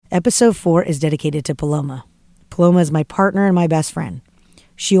Episode 4 is dedicated to Paloma. Paloma is my partner and my best friend.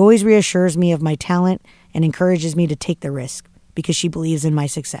 She always reassures me of my talent and encourages me to take the risk because she believes in my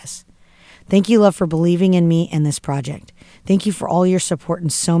success. Thank you, love, for believing in me and this project. Thank you for all your support in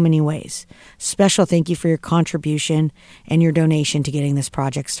so many ways. Special thank you for your contribution and your donation to getting this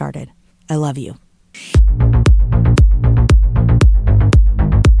project started. I love you.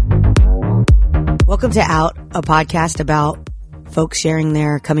 Welcome to Out, a podcast about folks sharing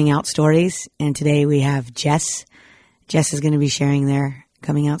their coming out stories. And today we have Jess. Jess is going to be sharing their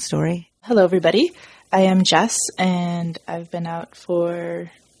coming out story. Hello, everybody. I am Jess, and I've been out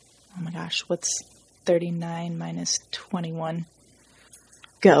for, what's 39 minus 21?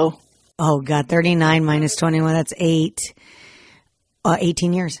 Go. Oh, God, 39 minus 21, that's 18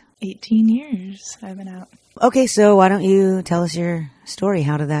 years. 18 years I've been out. Okay, so why don't you tell us your story?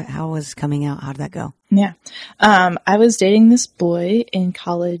 How was coming out? How did that go? Yeah. I was dating this boy in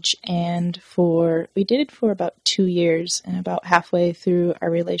college, and we dated for about 2 years, and about halfway through our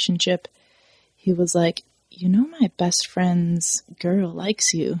relationship, he was like, my best friend's girl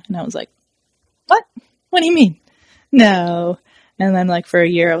likes you. And I was like, what? What do you mean? No. And then for a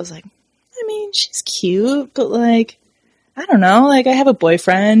year, I was like, she's cute, but I don't know, I have a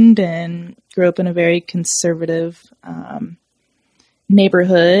boyfriend and grew up in a very conservative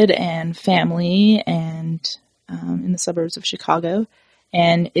neighborhood and family and in the suburbs of Chicago.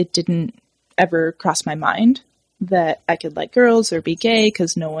 And it didn't ever cross my mind that I could like girls or be gay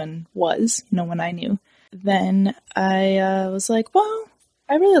because no one I knew. Then I was like, well,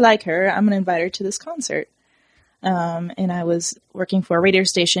 I really like her. I'm going to invite her to this concert. And I was working for a radio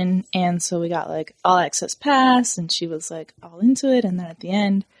station, and so we got all access pass, and she was all into it. And then at the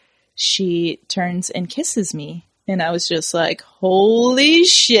end, she turns and kisses me, and I was just like, holy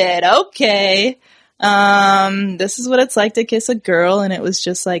shit, okay. This is what it's like to kiss a girl. And it was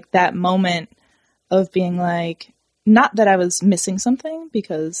just that moment of being not that I was missing something,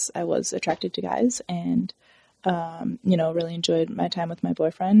 because I was attracted to guys and really enjoyed my time with my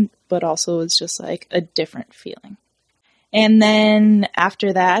boyfriend, but also it was just a different feeling. And then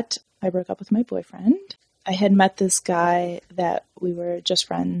after that, I broke up with my boyfriend. I had met this guy that we were just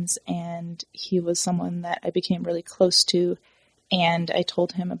friends, and he was someone that I became really close to. And I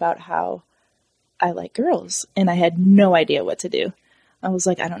told him about how I like girls, and I had no idea what to do. I was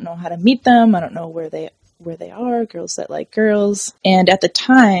like, I don't know how to meet them. I don't know where they are, girls that like girls. And at the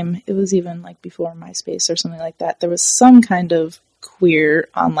time, it was even before MySpace or something like that, there was some kind of queer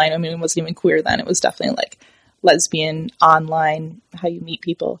online. It wasn't even queer then. It was definitely lesbian online, how you meet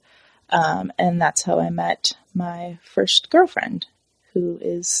people. And that's how I met my first girlfriend, who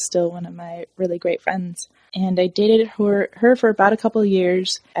is still one of my really great friends. And I dated her for about a couple of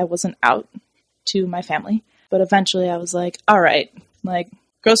years. I wasn't out to my family, but eventually I was like, all right,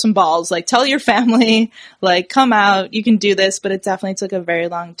 grow some balls, tell your family, come out, you can do this. But it definitely took a very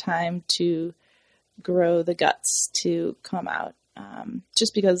long time to grow the guts to come out.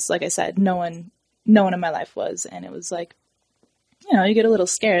 Just because, like I said, no one in my life was. And it was you get a little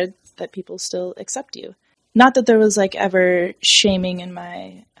scared that people still accept you. Not that there was ever shaming in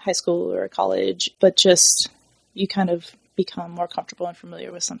my high school or college, but just you kind of become more comfortable and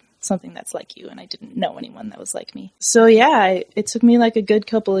familiar with something that's like you, and I didn't know anyone that was like me. So yeah, it took me a good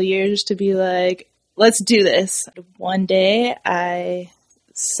couple of years to be let's do this. One day I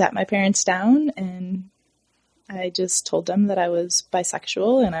sat my parents down and I just told them that I was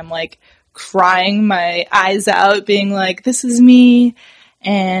bisexual, and I'm crying my eyes out being this is me.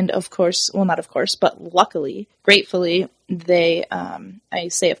 And but luckily, gratefully, they, I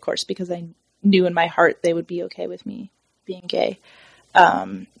say of course because I knew in my heart they would be okay with me being gay.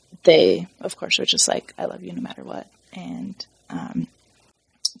 They, of course, are just I love you no matter what. And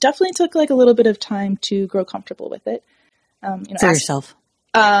definitely took a little bit of time to grow comfortable with it. For yourself?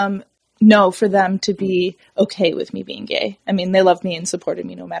 No, for them to be okay with me being gay. They loved me and supported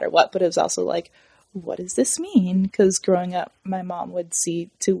me no matter what, but it was also what does this mean? Because growing up, my mom would see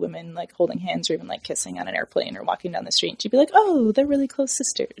two women holding hands or even kissing on an airplane or walking down the street. And she'd be like, oh, they're really close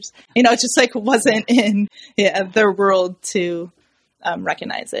sisters. It just wasn't in their world to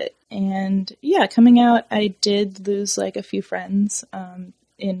recognize it. And yeah, coming out, I did lose a few friends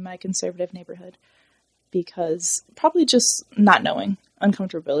in my conservative neighborhood because probably just not knowing,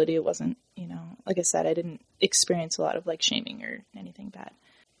 uncomfortability. It wasn't, like I said, I didn't experience a lot of shaming or anything bad.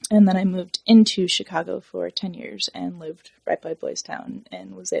 And then I moved into Chicago for 10 years and lived right by Boys Town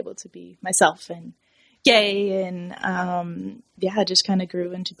and was able to be myself and gay. And just kind of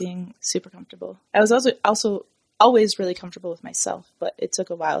grew into being super comfortable. I was also always really comfortable with myself, but it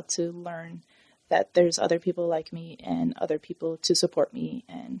took a while to learn that there's other people like me and other people to support me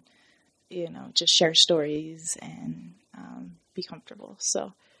and, just share stories and be comfortable.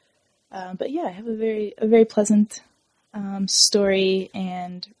 So, but yeah, I have a very pleasant story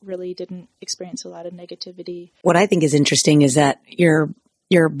and really didn't experience a lot of negativity. What I think is interesting is that your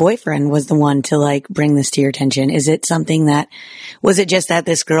boyfriend was the one to like bring this to your attention. Is it something was it just that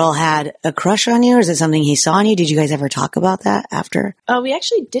this girl had a crush on you, or is it something he saw in you? Did you guys ever talk about that after? We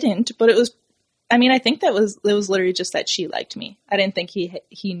actually didn't, but I think it was literally just that she liked me. I didn't think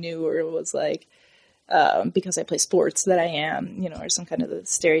he knew, or it was like, because I play sports that I am, or some kind of the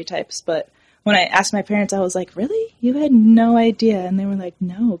stereotypes. But when I asked my parents, I was like, really? You had no idea? And they were like,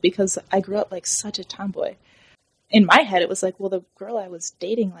 no, because I grew up like such a tomboy. In my head, it was like, well, the girl I was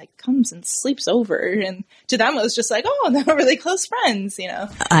dating like comes and sleeps over. And to them, it was just like, oh, they're really close friends,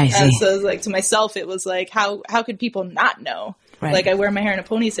 I see. So it was like, to myself, it was like, how could people not know? Right. Like I wear my hair in a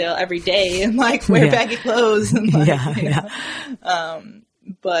ponytail every day and like wear baggy clothes. And like,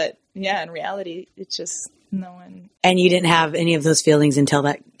 But yeah, in reality, it's just no one. And you didn't have any of those feelings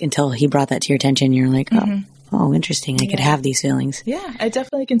until he brought that to your attention. You're like, oh, interesting. I could have these feelings. Yeah, I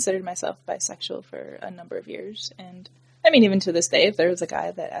definitely considered myself bisexual for a number of years. And I mean, even to this day, if there was a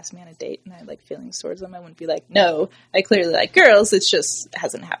guy that asked me on a date and I had like feelings towards him, I wouldn't be like, no, I clearly like girls. It's just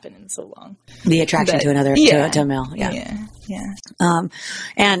hasn't happened in so long. The attraction to another, to a male. Yeah.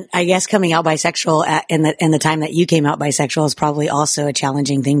 And I guess coming out bisexual in the time that you came out bisexual is probably also a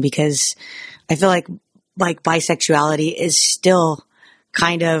challenging thing, because I feel like bisexuality is still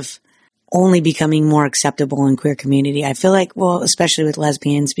kind of only becoming more acceptable in queer community. I feel like, well, especially with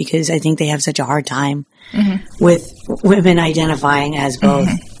lesbians, because I think they have such a hard time with women identifying as both.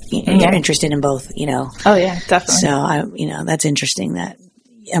 You're interested in both, Oh yeah, definitely. So that's interesting. That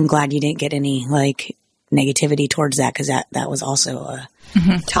I'm glad you didn't get any like negativity towards that, because that was also a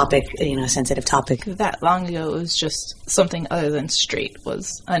topic, a sensitive topic. That long ago, it was just something other than straight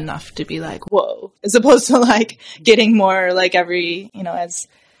was enough to be like, whoa, as opposed to like getting more like every,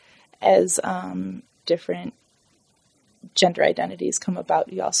 as different gender identities come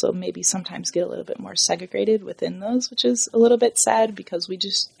about, you also maybe sometimes get a little bit more segregated within those, which is a little bit sad because we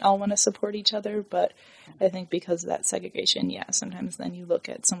just all want to support each other. But I think because of that segregation, sometimes then you look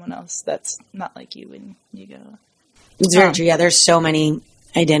at someone else that's not like you and you go. It's very true. Yeah, there's so many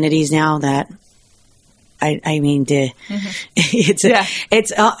identities now that I mean, it's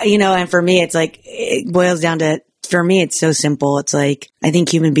and for me, it's like, it boils down to, for me, it's so simple. It's like, I think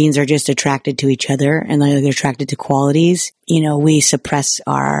human beings are just attracted to each other, and they're attracted to qualities. We suppress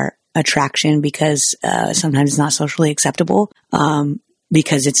our attraction because sometimes it's not socially acceptable,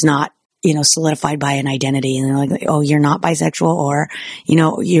 because it's not, solidified by an identity. And they're like, oh, you're not bisexual, or,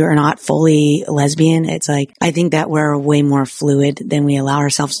 you're not fully lesbian. It's like, I think that we're way more fluid than we allow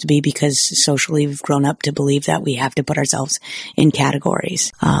ourselves to be, because socially we've grown up to believe that we have to put ourselves in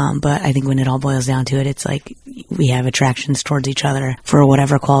categories. But I think when it all boils down to it, it's like we have attractions towards each other for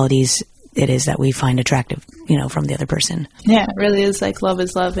whatever qualities it is that we find attractive, from the other person. Yeah, it really is like love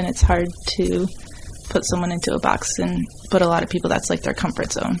is love, and it's hard to put someone into a box, but a lot of people, that's like their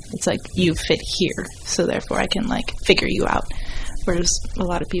comfort zone. It's like, you fit here, so therefore I can like figure you out. Whereas a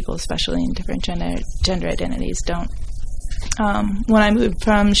lot of people, especially in different gender identities, don't. When I moved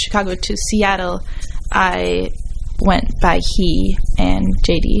from Chicago to Seattle, I went by he and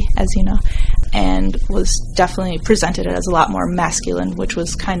JD, as you know, and was definitely presented as a lot more masculine, which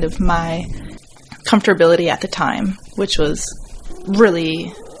was kind of my comfortability at the time, which was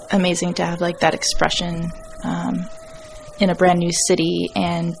really amazing to have like that expression in a brand new city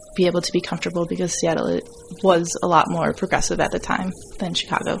and be able to be comfortable, because Seattle was a lot more progressive at the time than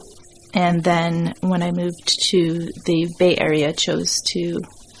Chicago. And then when I moved to the Bay Area, chose to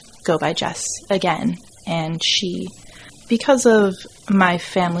go by Jess again. And she, because of my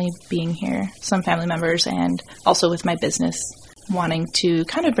family being here, some family members, and also with my business, wanting to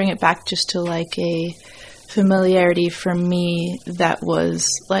kind of bring it back just to like a familiarity for me that was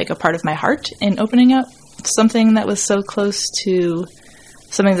like a part of my heart in opening up something that was so close to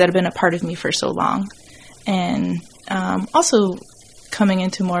something that had been a part of me for so long. And also coming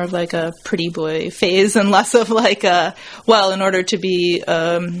into more of like a pretty boy phase and less of like a, well, in order to be,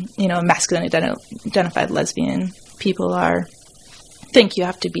 a masculine identified lesbian, people think you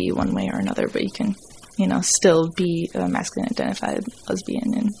have to be one way or another, but you can, still be a masculine identified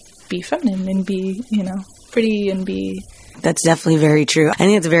lesbian and be feminine and be, pretty and be. That's definitely very true. I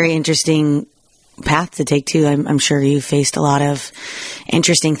think it's a very interesting path to take too. I'm sure you faced a lot of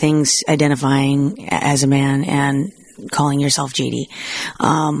interesting things identifying as a man and calling yourself JD.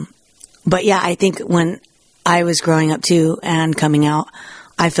 But yeah, I think when I was growing up too and coming out,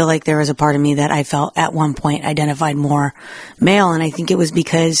 I feel like there was a part of me that I felt at one point identified more male. And I think it was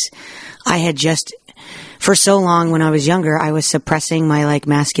because I had just, for so long when I was younger, I was suppressing my like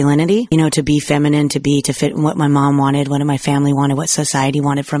masculinity, to be feminine, to fit what my mom wanted, what my family wanted, what society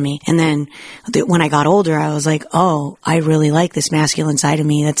wanted from me. And then when I got older, I was like, oh, I really like this masculine side of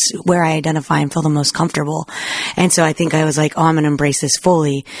me. That's where I identify and feel the most comfortable. And so I think I was like, oh, I'm going to embrace this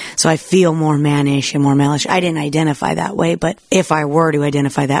fully. So I feel more mannish and more malish. I didn't identify that way, but if I were to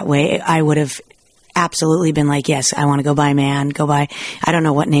identify that way, I would have absolutely been like, yes, I want to go by man, I don't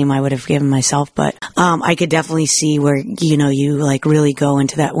know what name I would have given myself, but I could definitely see where, you like really go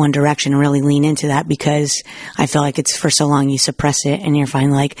into that one direction and really lean into that, because I feel like it's for so long you suppress it and you're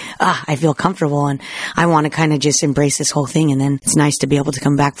finally like, I feel comfortable and I want to kind of just embrace this whole thing. And then it's nice to be able to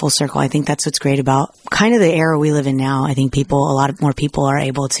come back full circle. I think that's what's great about kind of the era we live in now. I think a lot of more people are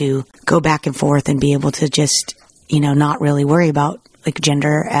able to go back and forth and be able to just, not really worry about like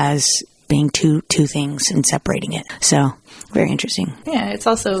gender as being two things and separating it. So very interesting. Yeah, it's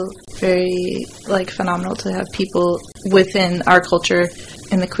also very phenomenal to have people within our culture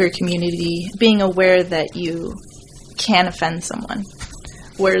in the queer community being aware that you can offend someone.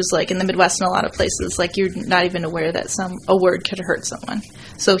 Whereas in the Midwest and a lot of places, you're not even aware that a word could hurt someone.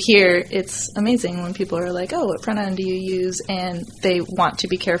 So here it's amazing when people are like, oh, what pronoun do you use? And they want to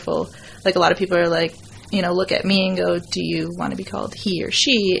be careful. A lot of people are like, look at me and go, do you want to be called he or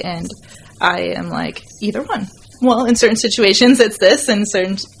she? And I am like, either one. Well, in certain situations it's this, and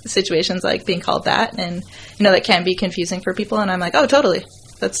certain situations being called that, and that can be confusing for people. And I'm like, oh, totally.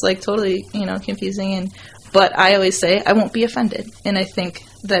 That's totally confusing. But I always say I won't be offended, and I think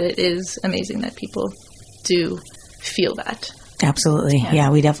that it is amazing that people do feel that. Absolutely. Yeah,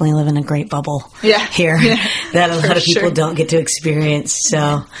 we definitely live in a great bubble here that a lot of people don't get to experience.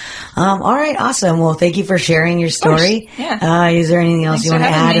 So, all right, awesome. Well, thank you for sharing your story. Yeah. Is there anything else you want to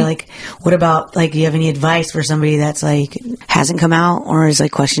add? What about, do you have any advice for somebody that's hasn't come out or is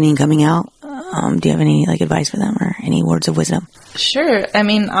questioning coming out? Do you have any advice for them or any words of wisdom? Sure. I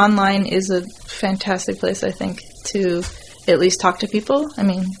mean, online is a fantastic place, I think, to at least talk to people. I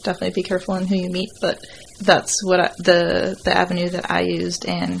mean, definitely be careful in who you meet, but that's what the avenue that I used.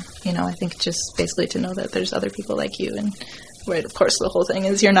 And, I think just basically to know that there's other people like you, and where, of course, the whole thing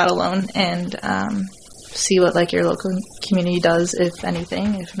is you're not alone, and see what your local community does, if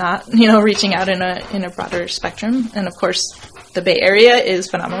anything. If not, reaching out in a broader spectrum. And of course, the Bay Area is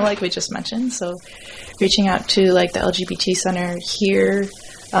phenomenal, like we just mentioned. So reaching out to the LGBT Center here.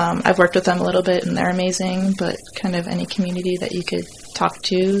 I've worked with them a little bit and they're amazing, but kind of any community that you could talk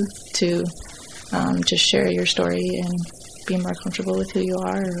to just share your story and be more comfortable with who you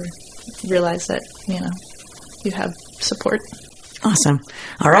are, or realize that, you have support. Awesome.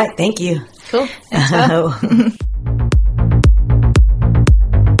 All right. Thank you. Cool. Thanks.